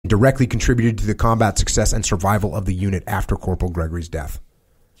directly contributed to the combat success and survival of the unit after Corporal Gregory's death.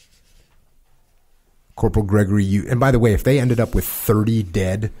 Corporal Gregory, and by the way, if they ended up with 30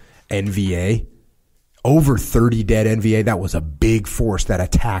 dead NVA, over 30 dead NVA, that was a big force that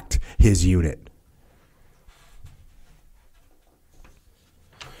attacked his unit.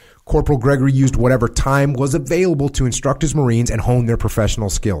 Corporal Gregory used whatever time was available to instruct his Marines and hone their professional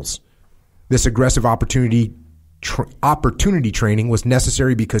skills. This aggressive opportunity training was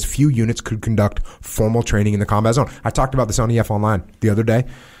necessary because few units could conduct formal training in the combat zone. I talked about this on EF Online the other day.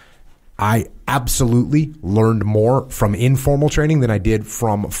 I absolutely learned more from informal training than I did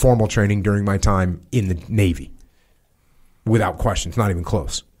from formal training during my time in the Navy. Without question. It's not even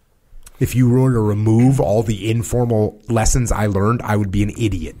close. If you were to remove all the informal lessons I learned, I would be an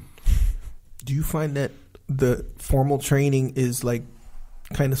idiot. Do you find that the formal training is like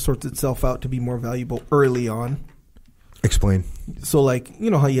kind of sorts itself out to be more valuable early on? Explain. So like,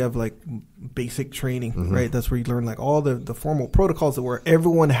 you know how you have like basic training, right? That's where you learn like all the formal protocols that where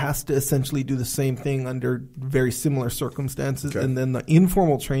everyone has to essentially do the same thing under very similar circumstances. Okay. And then the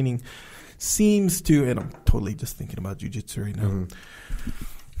informal training seems to, and I'm totally just thinking about jiu-jitsu right now.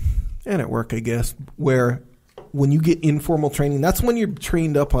 And at work, I guess, where when you get informal training, that's when you're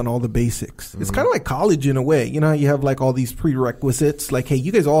trained up on all the basics. It's kind of like college in a way. You know how you have like all these prerequisites, like, hey,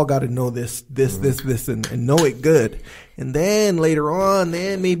 you guys all got to know this, and know it good. And then later on,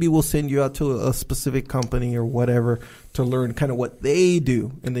 then maybe we'll send you out to a specific company or whatever to learn kind of what they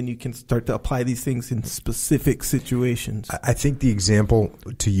do. And then you can start to apply these things in specific situations. I think the example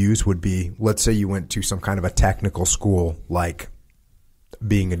to use would be, let's say you went to some kind of a technical school, like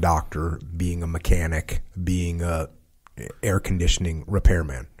being a doctor, being a mechanic, being a air conditioning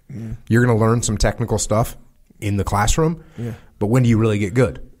repairman. You're going to learn some technical stuff in the classroom, but when do you really get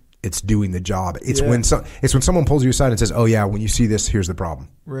good? It's doing the job. It's when someone pulls you aside and says, "Oh yeah, when you see this, here's the problem."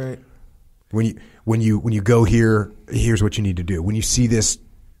 Right. When you go here, here's what you need to do. When you see this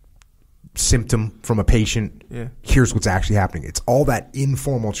symptom from a patient, here's what's actually happening. It's all that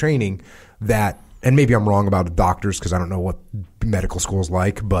informal training that. And maybe I'm wrong about doctors because I don't know what medical school's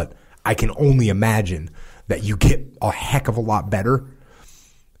like, but I can only imagine that you get a heck of a lot better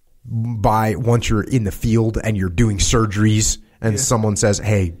by once you're in the field and you're doing surgeries and someone says,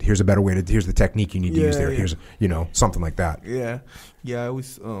 "Hey, here's a better way to. Here's the technique you need to use there. Here's something like that." I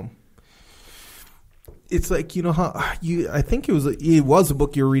always. It's like how I think it was a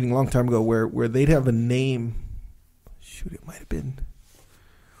book you were reading a long time ago where they'd have a name. Shoot, it might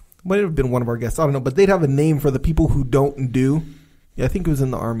have been one of our guests. I don't know, but they'd have a name for the people who don't do. Yeah, I think it was in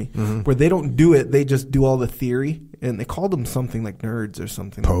the Army where they don't do it. They just do all the theory, and they called them something like nerds or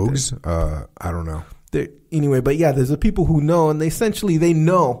something. Pogues? Like I don't know. Anyway, but yeah, there's the people who know, and they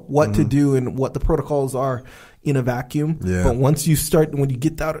know what to do and what the protocols are in a vacuum. Yeah. But when you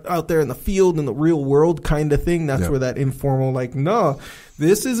get out there in the field in the real world kind of thing, that's where that informal, like, no,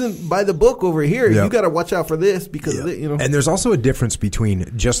 this isn't by the book over here. You got to watch out for this because of it, And there's also a difference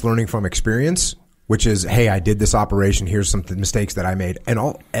between just learning from experience, which is, hey, I did this operation. Here's some mistakes that I made,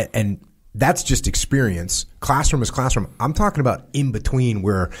 and that's just experience. Classroom is classroom. I'm talking about in between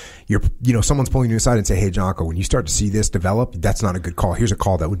where someone's pulling you aside and say, "Hey, Jocko, when you start to see this develop, that's not a good call. Here's a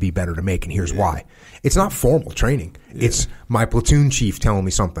call that would be better to make, and here's why." It's not formal training. It's my platoon chief telling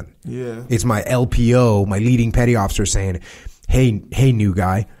me something. It's my LPO, my leading petty officer saying, hey, new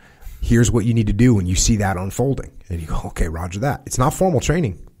guy, here's what you need to do when you see that unfolding. And you go, okay, roger that. It's not formal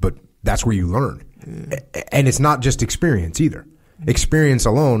training, but that's where you learn. And it's not just experience either. Experience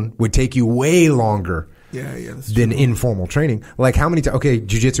alone would take you way longer than informal training. Like how many times,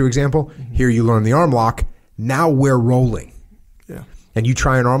 jiu-jitsu example, here you learn the arm lock, now we're rolling. And you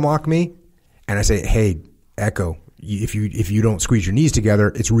try and arm lock me, and I say, hey, Echo, if you don't squeeze your knees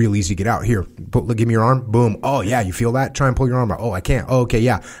together, it's real easy to get out. Here, give me your arm. Boom. Oh, yeah, you feel that? Try and pull your arm out. Oh, I can't. Oh, okay,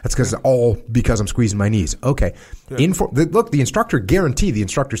 yeah. That's because I'm squeezing my knees. Okay. Look, the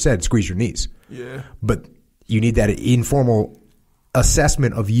instructor said squeeze your knees. Yeah. But you need that informal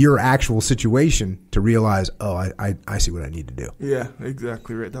assessment of your actual situation to realize, oh, I see what I need to do. Yeah,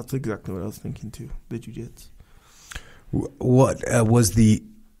 exactly right. That's exactly what I was thinking too. The jiu-jitsu. What was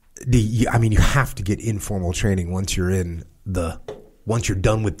you have to get informal training once you're done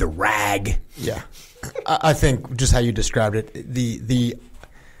with the rag. Yeah. I think just how you described it,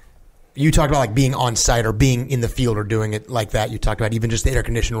 you talked about like being on site or being in the field or doing it like that. You talked about even just the air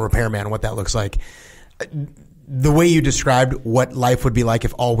conditioner repairman and what that looks like. The way you described what life would be like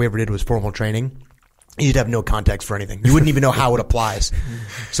if all we ever did was formal training, you'd have no context for anything. You wouldn't even know how it applies.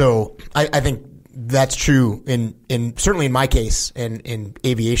 So I think that's true in certainly in my case in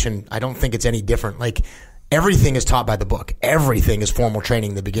aviation. I don't think it's any different. Like everything is taught by the book. Everything is formal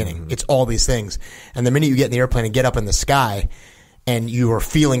training in the beginning. It's all these things. And the minute you get in the airplane and get up in the sky and you are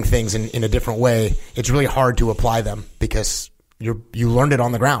feeling things in a different way, it's really hard to apply them because you learned it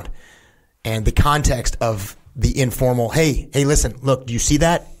on the ground. And the context of the informal, hey, listen, look, do you see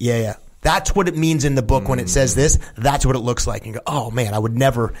that? Yeah. That's what it means in the book when it says this. That's what it looks like. And you go, oh man, I would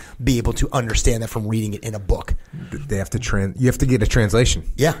never be able to understand that from reading it in a book. They have to you have to get a translation.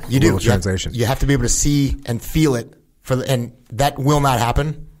 Yeah, you do. Translation. You have to be able to see and feel it and that will not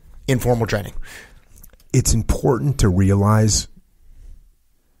happen in formal training. It's important to realize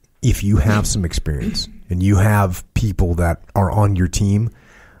if you have some experience and you have people that are on your team,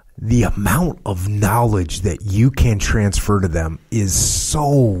 the amount of knowledge that you can transfer to them is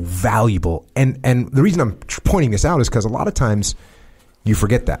so valuable. And the reason I'm pointing this out is because a lot of times you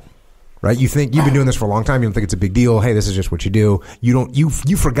forget that, right? You think you've been doing this for a long time. You don't think it's a big deal. Hey, this is just what you do. You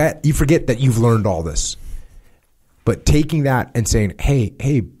forget that you've learned all this. But taking that and saying, hey,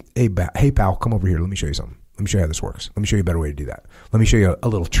 pal, come over here. Let me show you something. Let me show you how this works. Let me show you a better way to do that. Let me show you a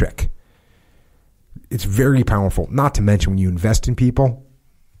little trick. It's very powerful. Not to mention when you invest in people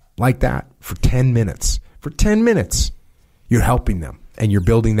like that for 10 minutes, you're helping them and you're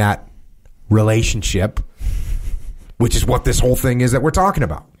building that relationship, which is what this whole thing is that we're talking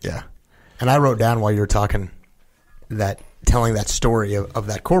about. Yeah. And I wrote down while you were talking telling that story of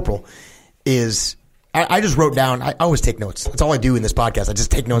that corporal is I just wrote down, I always take notes. That's all I do in this podcast. I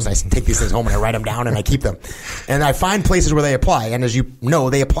just take notes and I take these things home and I write them down and I keep them. And I find places where they apply. And as you know,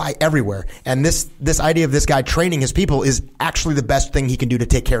 they apply everywhere. And this idea of this guy training his people is actually the best thing he can do to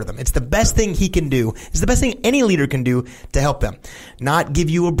take care of them. It's the best thing he can do. It's the best thing any leader can do to help them. Not give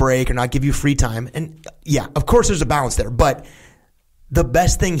you a break or not give you free time. And yeah, of course there's a balance there. But the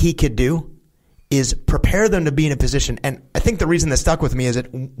best thing he could do is prepare them to be in a position. And I think the reason that stuck with me is that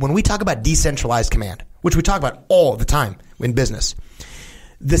when we talk about decentralized command, which we talk about all the time in business,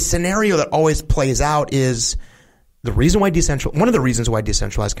 the scenario that always plays out is one of the reasons why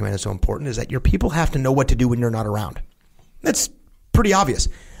decentralized command is so important is that your people have to know what to do when you're not around. That's pretty obvious.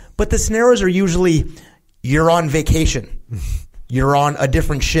 But the scenarios are usually you're on vacation, you're on a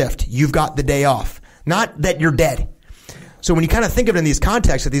different shift, you've got the day off, not that you're dead. So when you kind of think of it in these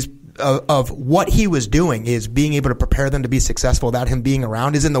contexts of what he was doing is being able to prepare them to be successful without him being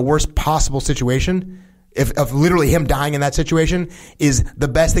around is in the worst possible situation. If literally him dying in that situation is the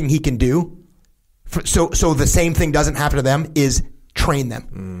best thing he can do. So the same thing doesn't happen to them is train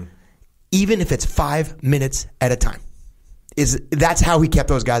them. Even if it's 5 minutes at a time. That's how he kept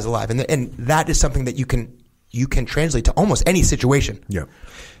those guys alive. And that is something that you can translate to almost any situation. Yeah.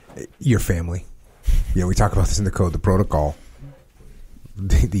 Your family. Yeah, we talk about this in the code, the protocol.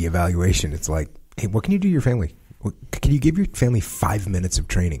 The evaluation, it's like, hey, what can you do to your family? Can you give your family 5 minutes of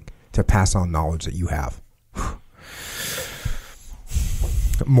training to pass on knowledge that you have?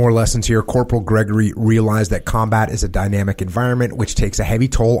 More lessons here. Corporal Gregory realized that combat is a dynamic environment which takes a heavy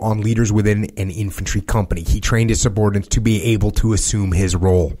toll on leaders within an infantry company. He trained his subordinates to be able to assume his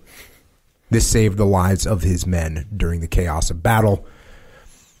role. This saved the lives of his men during the chaos of battle.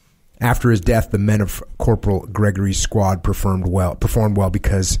 After his death, the men of Corporal Gregory's squad performed well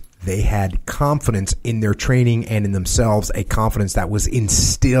because they had confidence in their training and in themselves, a confidence that was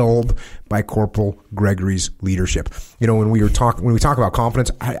instilled by Corporal Gregory's leadership. You know, when we talk about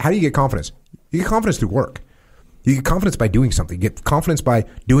confidence, how do you get confidence? You get confidence through work. You get confidence by doing something. You get confidence by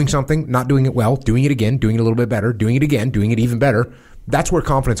doing something, not doing it well, doing it again, doing it a little bit better, doing it again, doing it even better. That's where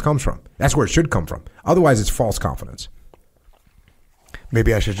confidence comes from. That's where it should come from. Otherwise, it's false confidence.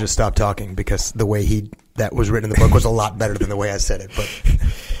 Maybe I should just stop talking because the way that was written in the book was a lot better than the way I said it. But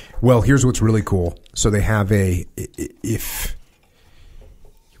well, here's what's really cool. So they have he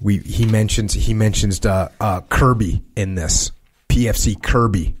mentions Kirby in this, PFC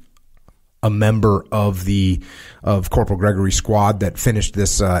Kirby, a member of Corporal Gregory's squad that finished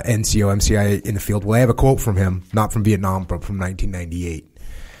this NCO MCI in the field. Well, I have a quote from him, not from Vietnam, but from 1998.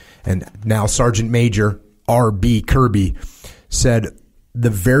 And now Sergeant Major R.B. Kirby said, "The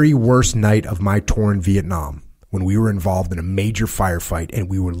very worst night of my tour in Vietnam, when we were involved in a major firefight and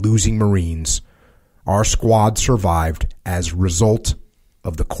we were losing Marines, our squad survived as a result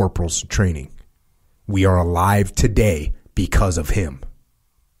of the corporal's training. We are alive today because of him."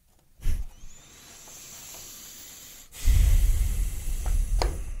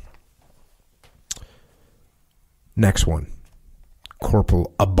 Next one.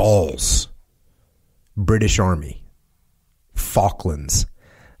 Corporal Aballs, British Army, Falklands,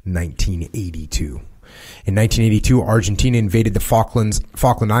 1982. In 1982, Argentina invaded the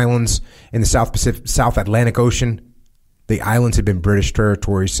Falkland Islands in the South Atlantic Ocean. The islands had been British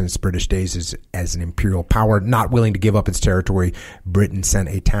territory since British days as an imperial power. Not willing to give up its territory, Britain sent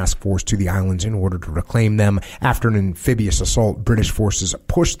a task force to the islands in order to reclaim them. After an amphibious assault, British forces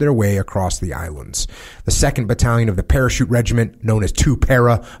pushed their way across the islands. The 2nd Battalion of the Parachute Regiment, known as 2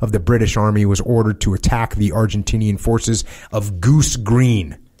 Para of the British Army, was ordered to attack the Argentinian forces of Goose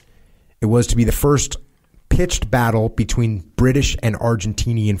Green. It was to be the first pitched battle between British and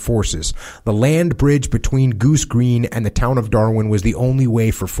Argentinian forces. The land bridge between Goose Green and the town of Darwin was the only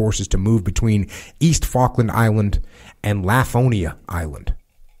way for forces to move between East Falkland Island and Lafonia Island.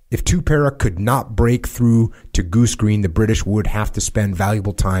 If 2 Para could not break through to Goose Green, the British would have to spend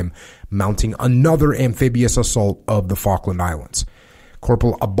valuable time mounting another amphibious assault of the Falkland Islands.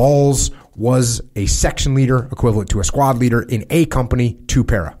 Corporal Abals was a section leader, equivalent to a squad leader, in A Company, 2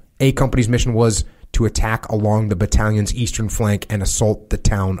 Para. A Company's mission was to attack along the battalion's eastern flank and assault the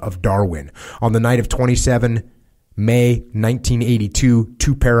town of Darwin. On the night of 27 May 1982,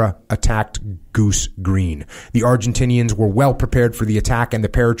 2 Para attacked Goose Green. The Argentinians were well prepared for the attack, and the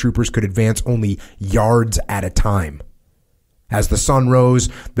paratroopers could advance only yards at a time. As the sun rose,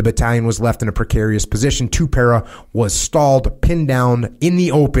 the battalion was left in a precarious position. 2 Para was stalled, pinned down in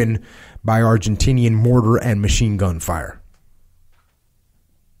the open by Argentinian mortar and machine gun fire.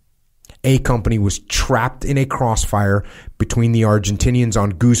 A Company was trapped in a crossfire between the Argentinians on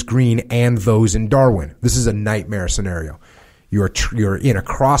Goose Green and those in Darwin. This is a nightmare scenario. You're in a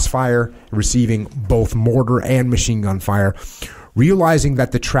crossfire, receiving both mortar and machine gun fire. Realizing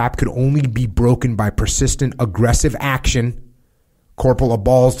that the trap could only be broken by persistent aggressive action, Corporal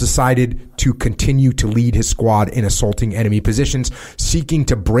Abals decided to continue to lead his squad in assaulting enemy positions, seeking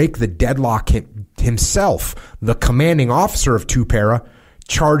to break the deadlock himself. The commanding officer of 2 Para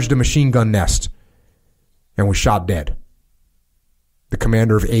charged a machine gun nest and was shot dead. The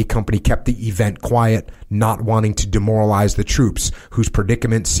commander of A Company kept the event quiet, not wanting to demoralize the troops, whose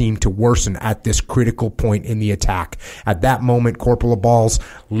predicament seemed to worsen at this critical point in the attack. At that moment, Corporal Abals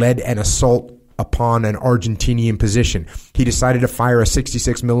led an assault upon an Argentinian position. He decided to fire a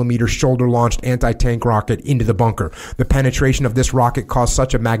 66mm shoulder-launched anti-tank rocket into the bunker. The penetration of this rocket caused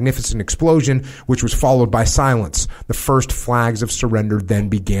such a magnificent explosion, which was followed by silence. The first flags of surrender then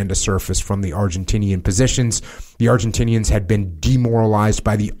began to surface from the Argentinian positions. The Argentinians had been demoralized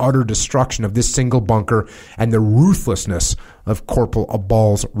by the utter destruction of this single bunker and the ruthlessness of Corporal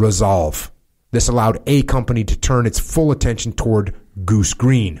Abals' resolve. This allowed A Company to turn its full attention toward Goose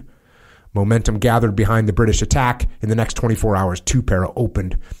Green. Momentum gathered behind the British attack. In the next 24 hours, 2 Para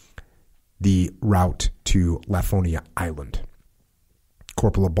opened the route to Lafonia Island.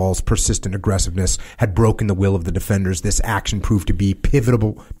 Corporal Abals' persistent aggressiveness had broken the will of the defenders. This action proved to be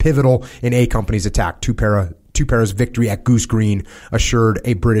pivotal in A Company's attack. 2 Para's victory at Goose Green assured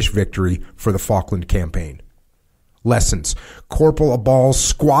a British victory for the Falkland Campaign. Lessons. Corporal Abals'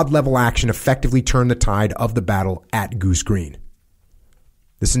 squad-level action effectively turned the tide of the battle at Goose Green.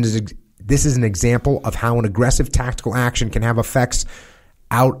 This is an example of how an aggressive tactical action can have effects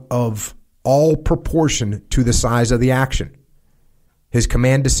out of all proportion to the size of the action. His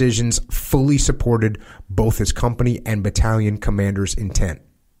command decisions fully supported both his company and battalion commander's intent.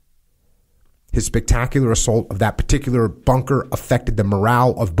 His spectacular assault of that particular bunker affected the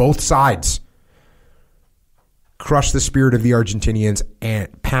morale of both sides, crushed the spirit of the Argentinians,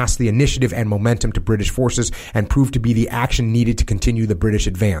 and passed the initiative and momentum to British forces, and proved to be the action needed to continue the British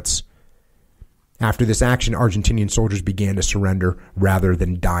advance. After this action, Argentinian soldiers began to surrender rather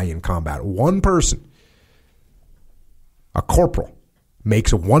than die in combat. One person, a corporal,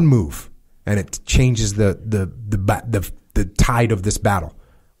 makes one move, and it changes the tide of this battle.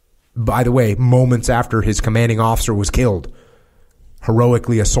 By the way, moments after his commanding officer was killed,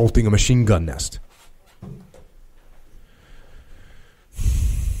 heroically assaulting a machine gun nest.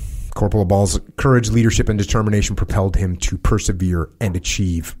 Corporal Abals' courage, leadership, and determination propelled him to persevere and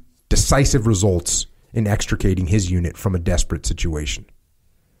achieve decisive results in extricating his unit from a desperate situation.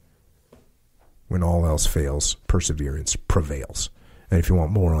 When all else fails, perseverance prevails. And if you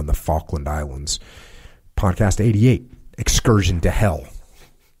want more on the Falkland Islands, podcast 88, Excursion to Hell.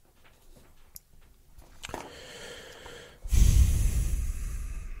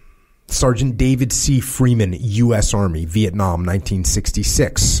 Sergeant David C. Freeman, U.S. Army, Vietnam,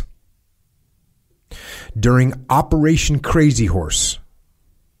 1966. During Operation Crazy Horse,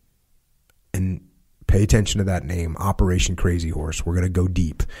 and pay attention to that name, Operation Crazy Horse. We're going to go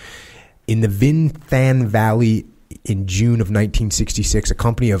deep. In the Vinh Thanh Valley in June of 1966, a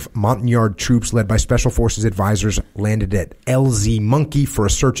company of Montagnard troops led by Special Forces advisors landed at LZ Monkey for a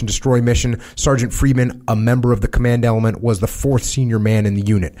search and destroy mission. Sergeant Freeman, a member of the command element, was the fourth senior man in the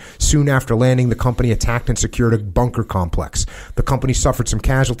unit. Soon after landing, the company attacked and secured a bunker complex. The company suffered some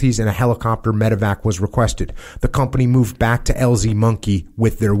casualties and a helicopter medevac was requested. The company moved back to LZ Monkey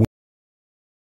with their